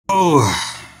Oh,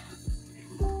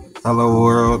 hello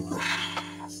world.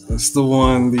 It's the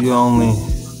one, the only.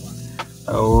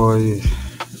 How are you?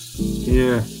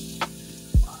 Here.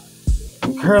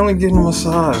 I'm currently getting a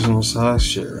massage in a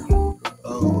massage chair.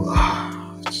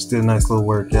 Just did a nice little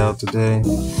workout today.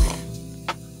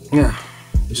 Yeah,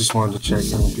 just wanted to check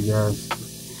in with you guys.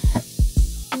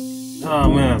 Oh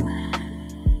man,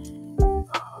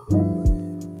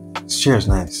 this chair's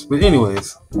nice. But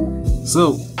anyways,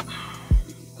 so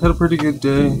had a pretty good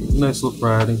day. Nice little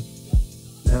Friday.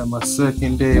 Had my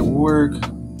second day at work.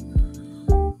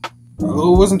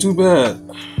 Oh, it wasn't too bad.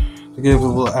 I gave it a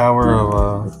little hour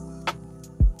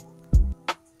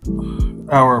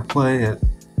of play at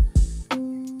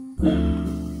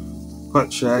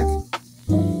Putt Shack.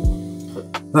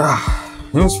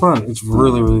 It was fun. It's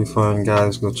really, really fun,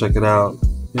 guys. Go check it out.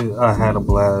 I had a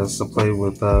blast. I played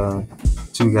with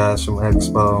 2 guys from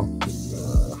Expo,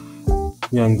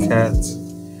 young cats.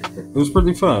 It was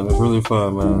pretty fun. It was really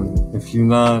fun, man. If you're in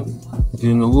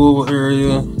the Louisville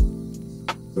area,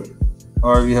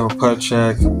 or if you have a Putt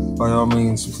Shack, by all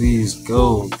means, please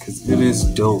go, because it is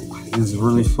dope. It's a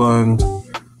really fun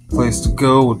place to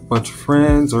go with a bunch of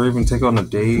friends, or even take on a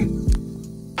date.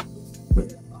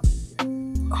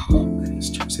 Oh man, this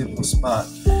chair's hitting the spot.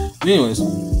 Anyways,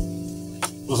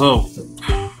 so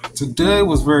today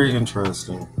was very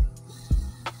interesting.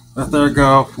 After I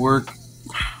got off work,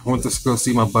 I went to go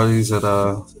see my buddies at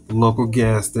a local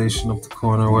gas station up the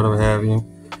corner, or whatever have you.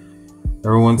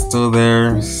 Everyone's still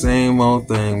there, same old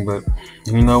thing, but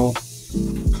you know,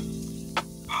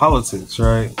 politics,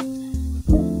 right?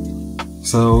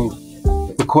 So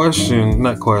the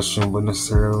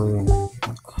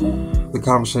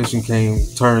conversation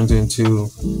turned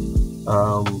into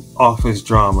office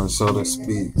drama, so to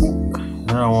speak.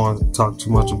 I don't want to talk too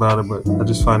much about it, but I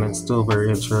just find it still very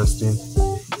interesting.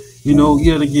 You know,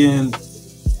 yet again,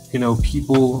 you know,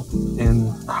 people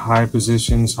in high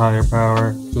positions, higher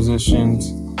power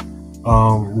positions,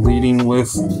 leading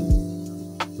with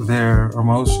their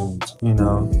emotions. You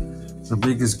know, the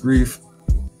biggest grief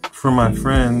for my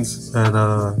friends at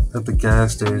the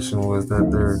gas station was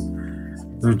that their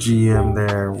GM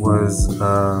there was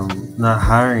not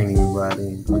hiring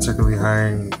anybody, particularly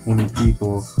hiring any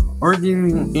people or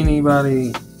giving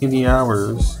anybody any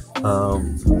hours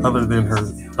other than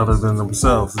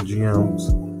themselves, the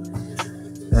GMs.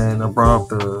 And I brought up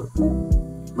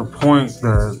the point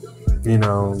that, you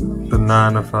know, the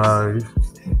 9 to 5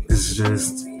 is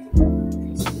just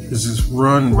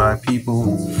run by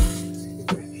people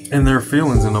and their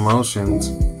feelings and emotions.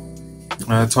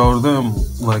 And I told them,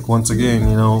 like, once again,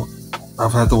 you know,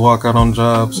 I've had to walk out on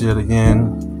jobs yet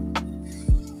again,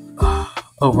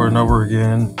 over and over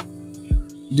again,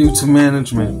 due to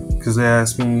management, because they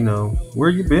asked me, you know, where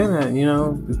you been at? You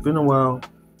know, it's been a while.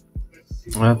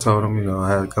 And I told them, you know, I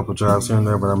had a couple jobs here and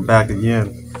there, but I'm back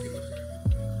again.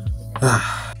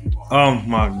 Oh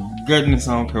my goodness,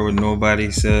 I don't care what nobody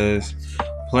says.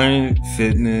 Planet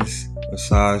Fitness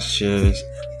massage chairs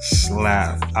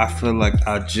slap. I feel like,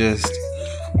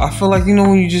 you know,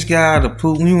 when you just got out of the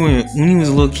pool, when you was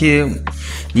a little kid,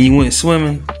 you went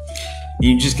swimming,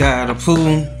 you just got out of the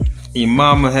pool, your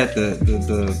mama had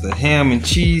the ham and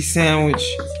cheese sandwich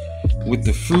with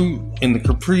the fruit and the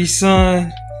Capri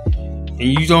Sun, and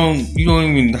you don't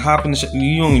even hop in the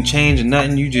you don't even change or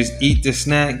nothing, you just eat the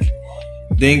snack,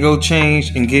 then go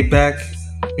change and get back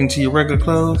into your regular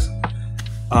clothes.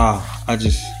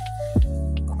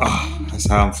 That's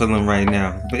how I'm feeling right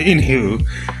now. But anywho,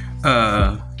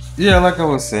 yeah, like I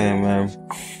was saying, man,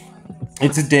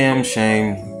 it's a damn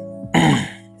shame.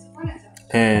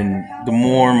 And the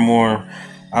more and more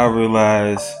I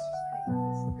realize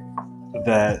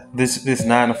that this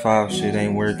 9 to 5 shit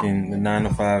ain't working, the 9 to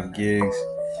 5 gigs,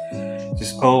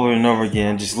 just over and over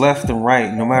again, just left and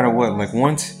right, no matter what. Like,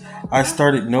 once I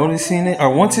started noticing it,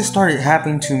 or once it started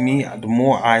happening to me, the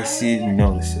more I see it and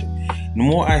notice it. The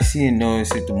more I see and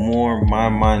notice it, the more my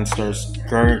mind starts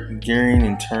gearing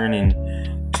and turning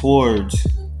towards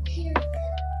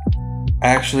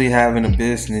actually having a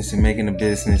business and making a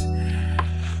business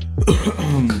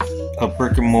a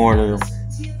brick and mortar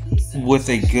with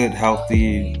a good,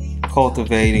 healthy,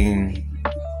 cultivating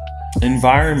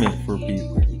environment for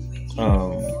people.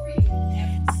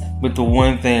 But the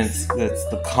one thing that's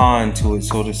the con to it,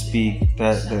 so to speak,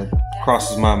 that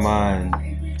crossed my mind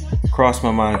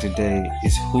today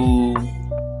is who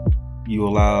you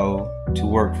allow to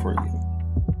work for you.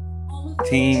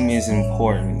 Team is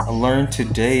important. I learned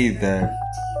today that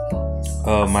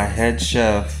my head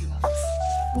chef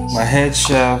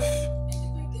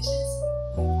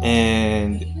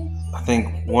and I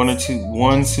think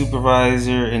one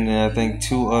supervisor, and then I think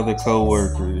 2 other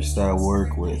co-workers that I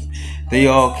work with. They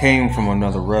all came from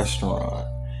another restaurant.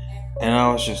 And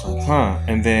I was just like, huh.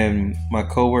 And then my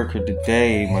coworker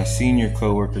today, my senior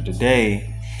coworker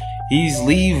today, he's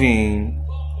leaving,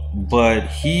 but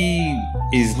he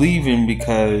is leaving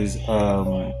because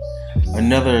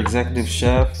another executive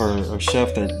chef or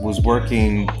chef that was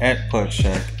working at Putt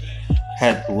Shack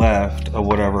had left or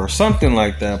whatever, or something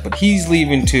like that. But he's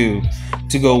leaving too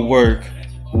to go work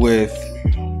with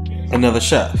another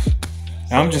chef.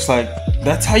 And I'm just like,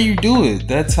 that's how you do it.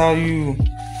 That's how you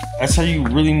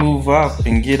really move up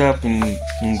and get up and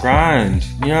grind.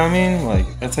 You know what I mean? Like,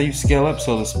 that's how you scale up,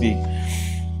 so to speak.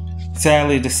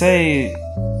 Sadly to say,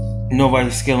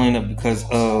 nobody's scaling up because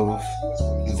of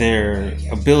their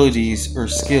abilities or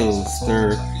skills.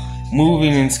 They're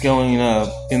moving and scaling up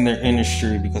in their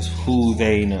industry because who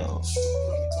they know.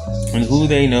 And who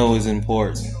they know is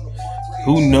important.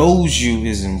 Who knows you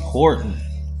is important.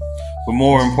 But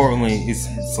more importantly, it's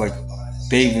like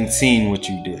they've even seen what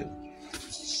you did.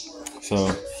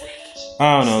 So,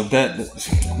 I don't know,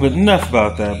 but enough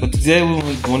about that. But today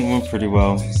went pretty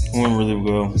well. Went really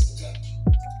well.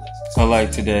 I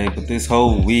like today, but this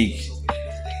whole week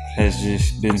has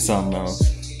just been something else.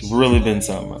 Really been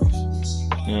something else.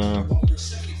 Yeah.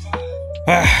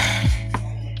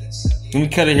 Let me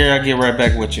cut it here. I'll get right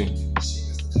back with you.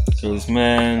 Because,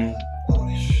 man,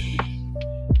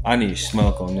 I need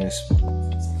smoke on this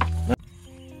one.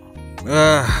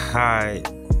 Alright,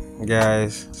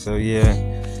 guys. So, yeah.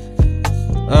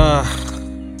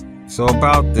 So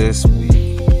about this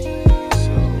week.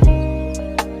 So,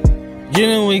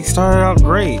 beginning of the week started out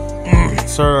great.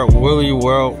 Started out really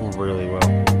well.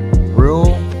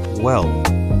 Real well.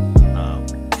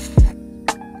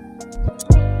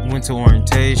 Went to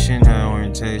orientation. Had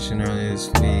orientation earlier this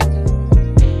week.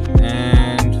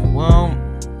 And, well,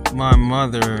 my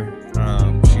mother,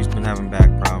 she's been having back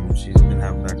problems. She's been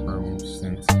having back problems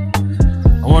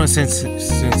since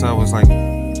I was like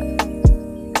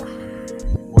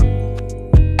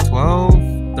 12,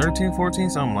 13, 14,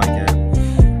 something like that.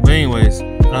 But anyways,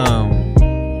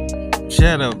 she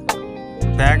had a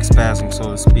back spasm,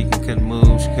 so to speak, and couldn't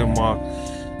move. She couldn't walk.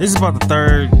 This is about the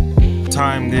 3rd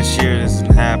time this year this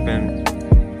has happened.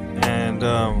 And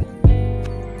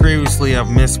previously I've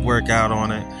missed workout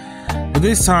on it. But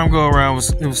this time go around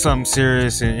it was something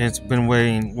serious, and it's been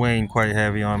weighing quite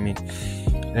heavy on me.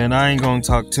 And I ain't gonna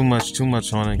talk too much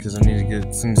on it because I need to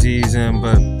get some Z's in.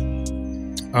 But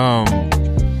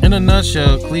in a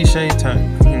nutshell,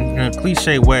 in a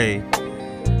cliche way,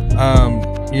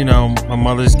 you know, my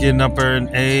mother's getting up there in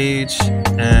age,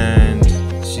 and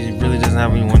she really doesn't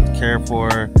have anyone to care for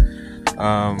her.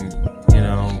 You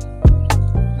know,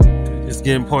 it's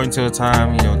getting point to a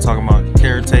time, you know, talking about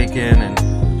caretaking and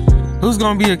who's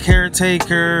gonna be a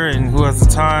caretaker and who has the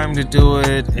time to do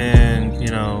it, and you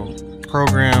know,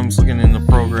 programs, looking into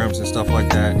programs and stuff like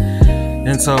that.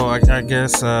 And so I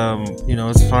guess you know,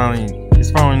 it's finally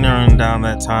narrowing down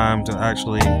that time to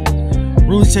actually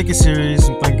really take it serious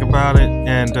and think about it.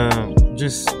 And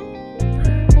just,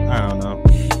 I don't know,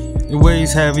 it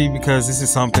weighs heavy because this is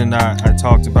something that I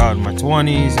talked about in my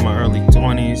 20s, in my early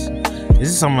 20s. This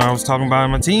is something I was talking about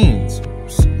in my teens.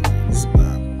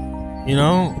 You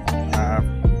know,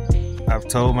 I've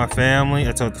told my family,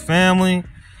 I told the family,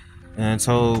 and I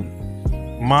told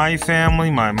my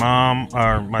family, my mom,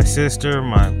 or my sister,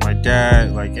 my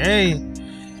dad, like, hey,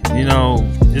 you know,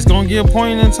 it's gonna get a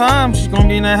point in time, she's gonna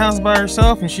be in that house by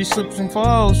herself, and she slips and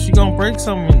falls, she's gonna break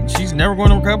something, and she's never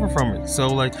gonna recover from it. So,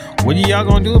 like, what are y'all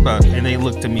gonna do about it? And they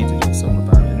look to me to do something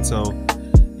about it. And so,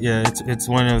 yeah, it's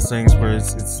one of those things where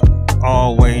it's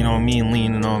all weighing on me and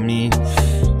leaning on me.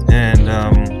 And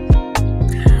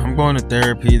I'm going to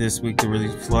therapy this week to really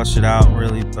flush it out,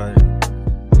 really, but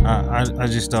I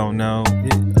just don't know.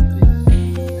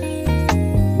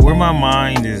 Where my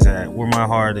mind is at, where my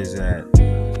heart is at,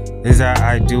 is that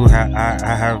I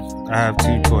have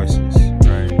 2 choices,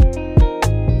 right?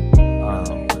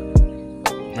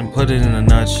 And put it in a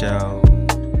nutshell.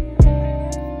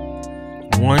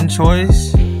 One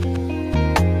choice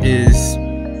is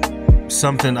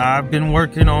something I've been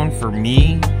working on for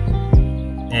me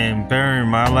and bettering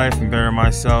my life and bettering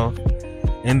myself.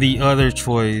 And the other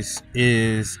choice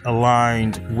is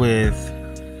aligned with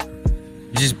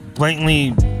just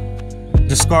blatantly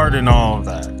discarding all of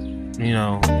that. You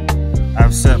know,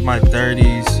 I've set my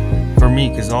 30s for me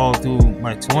because all through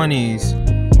my 20s,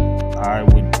 I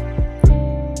would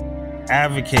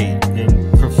advocate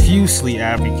and profusely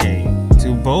advocate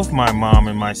to both my mom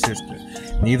and my sister.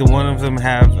 Neither one of them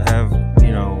have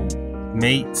you know,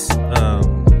 mates.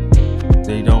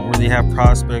 They don't really have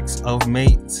prospects of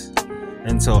mates.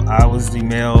 And so I was the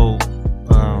male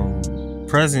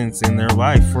presence in their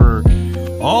life for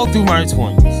all through my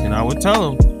 20s. And I would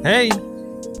tell them, hey,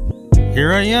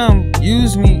 here I am,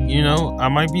 use me. You know, I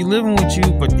might be living with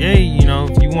you, but hey, you know,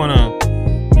 if you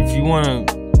wanna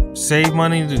save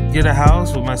money to get a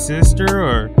house with my sister,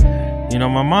 or you know,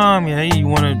 my mom, hey, you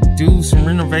want to do some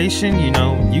renovation, you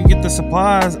know, you get the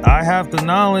supplies, I have the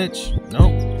knowledge.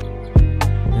 Nope.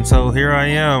 And so here I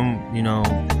am, you know,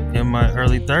 in my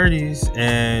early 30s,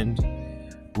 and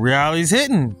reality's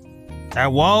hitting.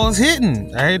 That wall is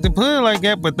hitting. I hate to put it like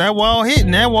that, but that wall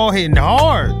hitting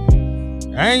hard.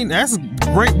 That's a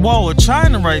great wall of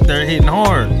China right there, hitting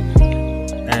hard.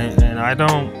 And I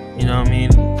don't, you know what I mean?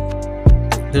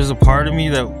 There's a part of me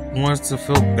that wants to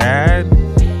feel bad,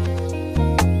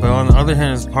 but on the other hand,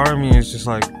 there's a part of me is just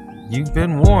like, you've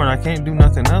been warned, I can't do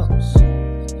nothing else.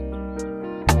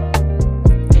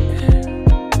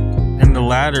 And the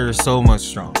latter is so much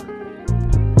stronger.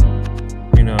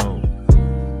 You know,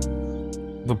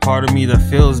 the part of me that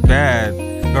feels bad,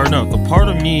 or no, the part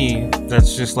of me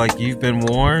that's just like, you've been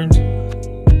warned,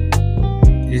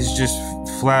 is just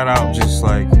flat out just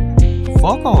like,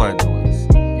 fuck all that noise,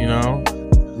 you know?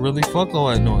 Really fuck all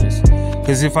that noise.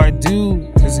 Because if I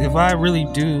really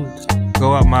do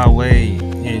go out my way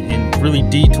and really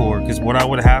detour, because what I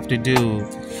would have to do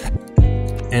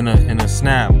in a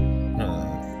snap, you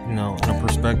know, in a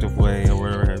perspective way or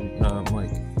whatever,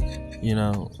 like, you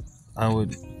know, I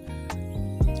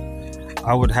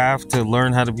would have to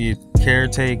learn how to be a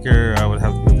caretaker. I would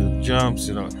have to go through the jumps,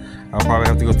 you know. I'll probably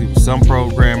have to go through some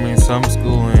programming, some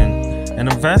schooling, and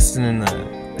investing in that.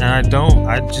 And I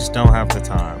just don't have the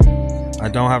time. I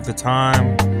don't have the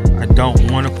time. I don't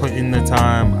want to put in the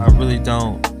time. I really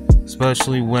don't.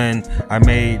 Especially when I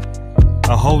made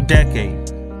a whole decade.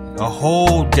 A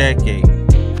whole decade.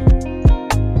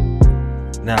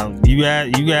 Now, you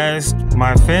ask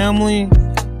my family,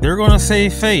 they're going to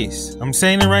save face. I'm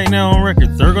saying it right now on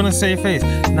record. They're going to save face.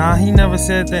 Nah, he never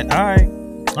said that. All right.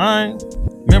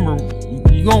 Remember,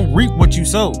 you're going to reap what you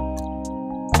sow.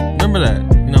 Remember that.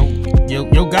 You know,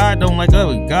 your God don't like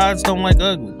ugly. Gods don't like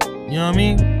ugly. You know what I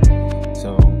mean?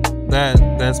 So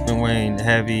that's been weighing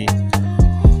heavy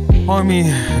on me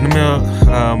in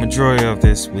the majority of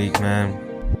this week, man.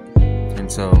 And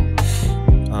so,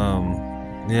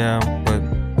 yeah, but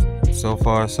so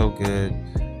far so good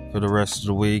for the rest of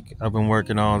the week. I've been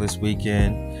working all this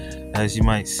weekend. As you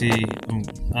might see, I'm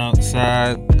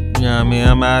outside. You know what I mean?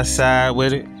 I'm outside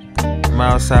with it. I'm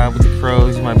outside with the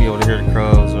crows. You might be able to hear the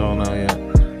crows. I don't know yet.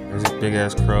 There's a big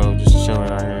ass crow just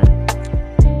chilling out here.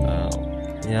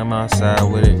 Yeah, I'm outside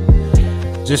with it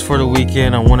just for the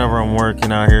weekend or whenever I'm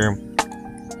working out here.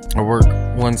 I work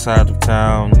one side of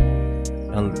town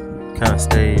and kind of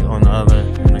stay on the other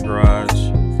in the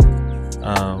garage.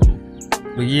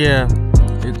 But yeah,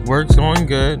 work's going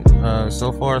good.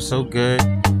 So far, so good.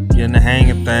 Getting the hang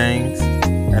of things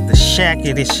at the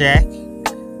Shackity Shack,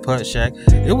 Putt Shack.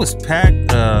 It was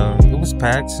packed. It was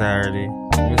packed Saturday.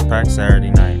 It was packed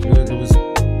Saturday night. It was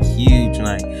a huge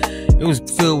night. It was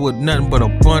filled with nothing but a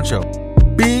bunch of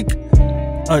big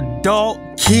adult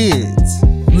kids.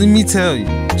 Let me tell you,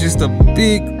 just a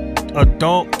big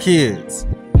adult kids,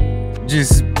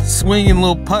 just swinging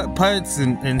little putts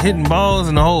and hitting balls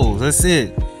in the holes. That's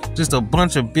it. Just a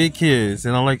bunch of big kids,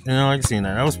 and I like seeing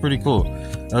that. That was pretty cool.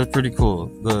 That was pretty cool.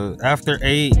 After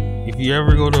 8, if you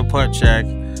ever go to a putt shack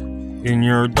and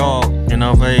you're adult and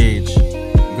of age,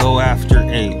 go after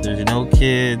 8. There's no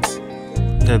kids.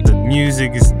 The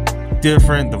music is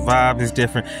different, the vibe is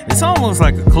different. It's almost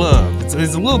like a club. It's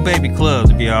a little baby club,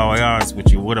 to be all honest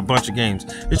with you, with a bunch of games.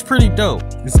 It's pretty dope.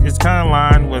 It's kind of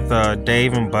lined with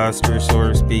Dave and Buster's, so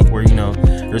to speak, where, you know,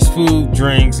 there's food,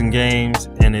 drinks, and games,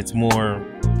 and it's more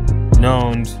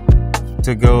known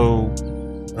to go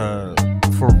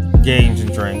for games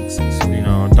and drinks, so, you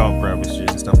know, adult beverages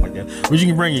and stuff like that. But you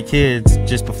can bring your kids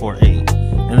just before 8,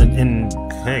 and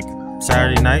heck,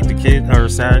 Saturday night,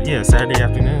 Saturday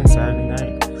afternoon, Saturday night.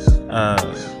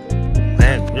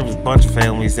 There was a bunch of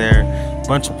families there, a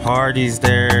bunch of parties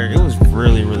there. It was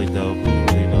really, really dope. It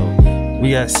was really dope.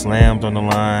 We got slammed on the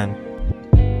line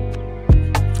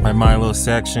at my little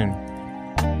section.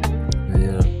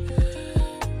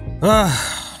 Yeah,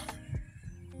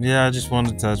 I just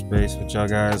wanted to touch base with y'all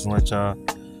guys and let y'all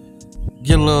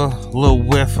get a little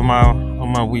whiff of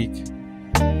my week.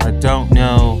 I don't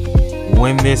know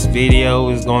when this video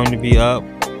is going to be up.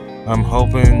 I'm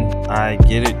hoping I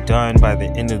get it done by the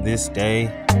end of this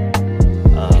day.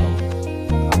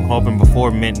 I'm hoping before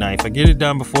midnight. If I get it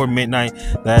done before midnight,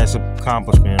 that's an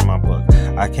accomplishment in my book.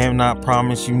 I cannot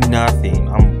promise you nothing.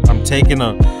 I'm taking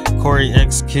a Corey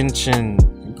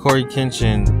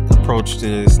Kinchin approach to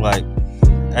this, like,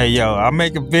 hey yo, I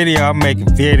make a video,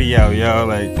 yo.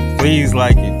 Like, please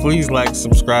like it, please like,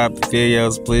 subscribe to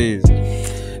videos, please.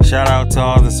 Shout out to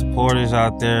all the supporters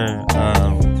out there.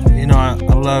 You know, I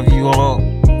love you all.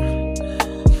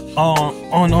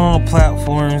 On all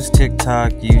platforms: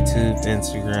 TikTok, YouTube,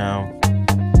 Instagram,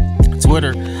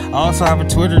 Twitter. I also have a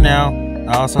Twitter now.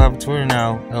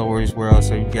 No worries, where else?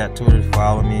 So you got Twitter,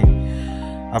 follow me.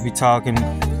 I'll be talking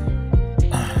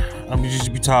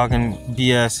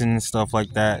BS and stuff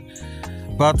like that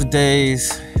about the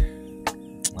days.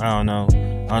 I don't know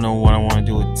what I want to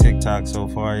do with TikTok so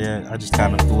far yet. I just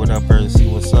kind of threw it up there to see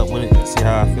what's up with it, see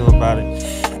how I feel about it.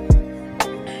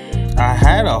 I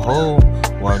had a whole,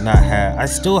 I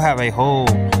still have a whole,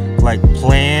 like,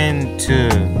 plan to,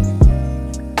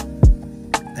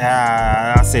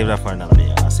 I'll save that for another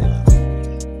video.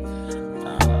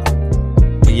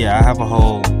 But yeah, I have a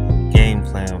whole game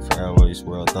plan for Eloy's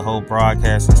World. The whole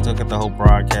broadcasting, still got the whole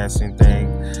broadcasting thing.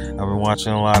 I've been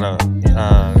watching a lot of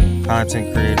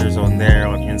content creators on there,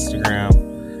 on Instagram.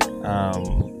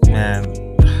 Man,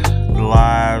 the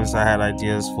lives I had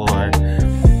ideas for.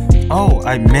 Oh,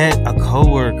 I met a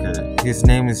coworker. His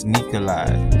name is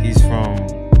Nikolai. He's from,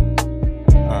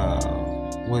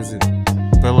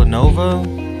 Villanova?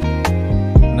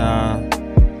 Nah.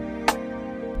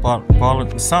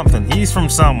 Something. He's from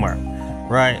somewhere,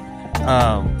 right?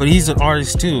 But he's an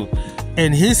artist too.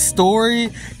 And his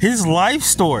story, his life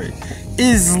story,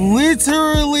 is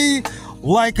literally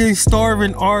like a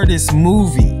starving artist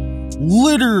movie.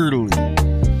 Literally.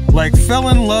 Like, fell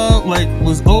in love, like,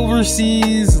 was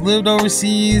overseas, lived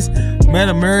overseas, met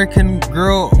American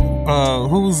girl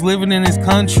who was living in his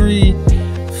country,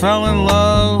 fell in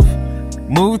love,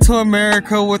 moved to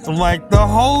America with, like, the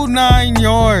whole 9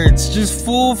 yards. Just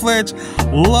full-fledged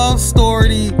love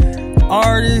story,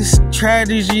 artist,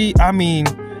 tragedy. I mean,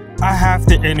 I have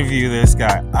to interview this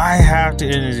guy.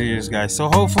 So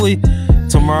hopefully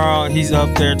tomorrow, he's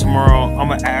up there tomorrow. I'm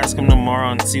gonna ask him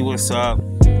tomorrow and see what's up.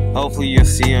 Hopefully you'll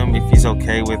see him if he's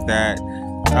okay with that.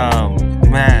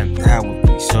 Man, that would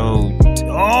be so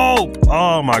dope.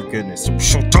 Oh my goodness,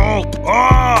 so dope.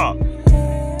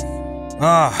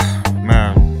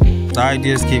 Man, the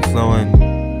ideas keep flowing.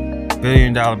 $1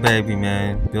 billion baby,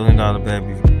 man. $1 billion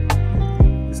baby.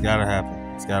 It's gotta happen.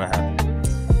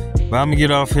 But I'm gonna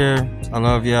get off here. I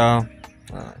love y'all.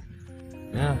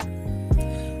 Yeah.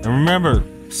 And remember,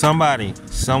 somebody,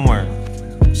 somewhere,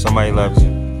 somebody loves you.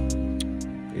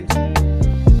 Peace.